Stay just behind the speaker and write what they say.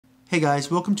Hey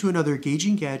guys, welcome to another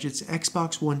Gauging Gadgets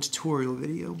Xbox One tutorial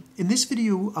video. In this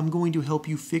video, I'm going to help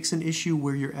you fix an issue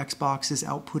where your Xbox is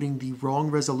outputting the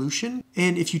wrong resolution,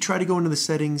 and if you try to go into the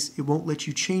settings, it won't let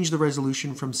you change the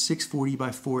resolution from 640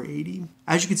 by 480.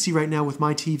 As you can see right now with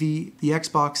my TV, the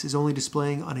Xbox is only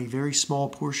displaying on a very small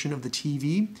portion of the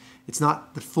TV. It's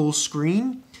not the full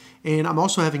screen. And I'm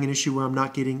also having an issue where I'm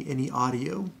not getting any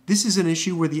audio. This is an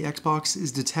issue where the Xbox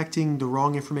is detecting the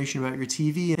wrong information about your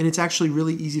TV, and it's actually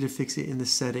really easy to fix it in the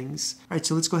settings. All right,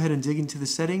 so let's go ahead and dig into the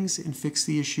settings and fix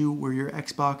the issue where your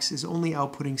Xbox is only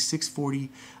outputting 640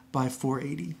 by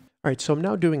 480. All right, so I'm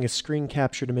now doing a screen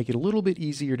capture to make it a little bit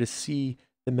easier to see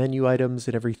the menu items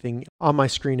and everything on my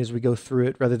screen as we go through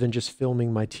it rather than just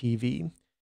filming my TV.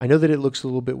 I know that it looks a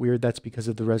little bit weird. That's because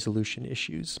of the resolution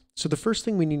issues. So the first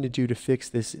thing we need to do to fix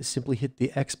this is simply hit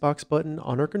the Xbox button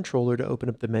on our controller to open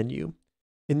up the menu.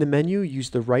 In the menu, use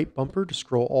the right bumper to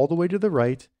scroll all the way to the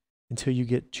right until you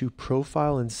get to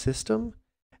Profile and System.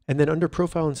 And then under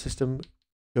Profile and System,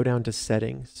 go down to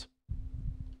Settings.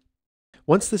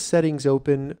 Once the settings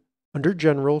open, under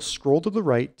General, scroll to the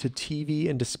right to TV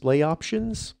and Display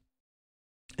Options.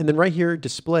 And then right here,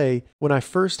 Display, when I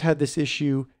first had this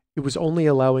issue, it was only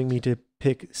allowing me to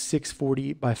pick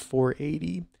 640 by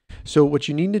 480. So what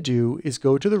you need to do is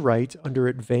go to the right under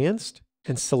Advanced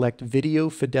and select Video,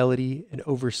 Fidelity, and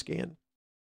Overscan.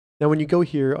 Now when you go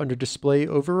here under Display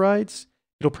Overrides,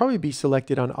 it'll probably be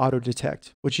selected on Auto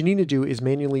Detect. What you need to do is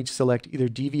manually select either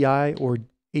DVI or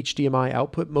HDMI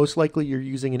output. Most likely you're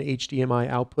using an HDMI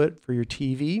output for your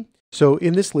TV. So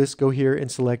in this list, go here and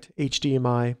select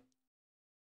HDMI.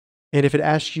 And if it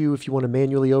asks you if you want to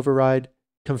manually override,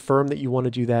 confirm that you want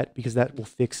to do that because that will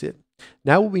fix it.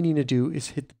 Now what we need to do is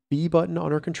hit the B button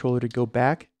on our controller to go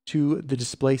back to the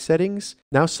display settings.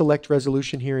 Now select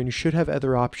resolution here, and you should have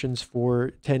other options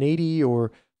for 1080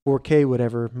 or 4K,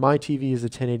 whatever. My TV is a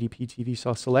 1080p TV,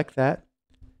 so I'll select that.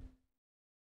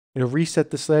 It'll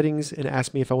reset the settings and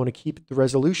ask me if I want to keep the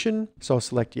resolution, so I'll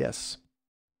select yes.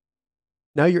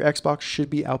 Now your Xbox should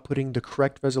be outputting the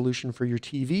correct resolution for your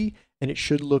TV, and it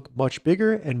should look much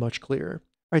bigger and much clearer.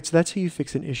 All right, so that's how you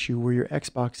fix an issue where your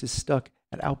Xbox is stuck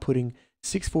at outputting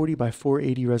 640 by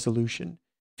 480 resolution.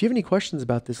 If you have any questions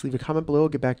about this, leave a comment below. I'll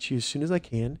get back to you as soon as I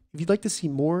can. If you'd like to see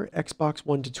more Xbox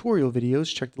One tutorial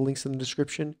videos, check the links in the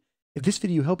description. If this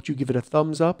video helped you, give it a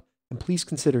thumbs up, and please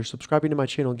consider subscribing to my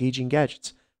channel, Gauging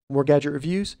Gadgets, for more gadget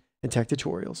reviews and tech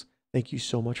tutorials. Thank you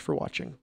so much for watching.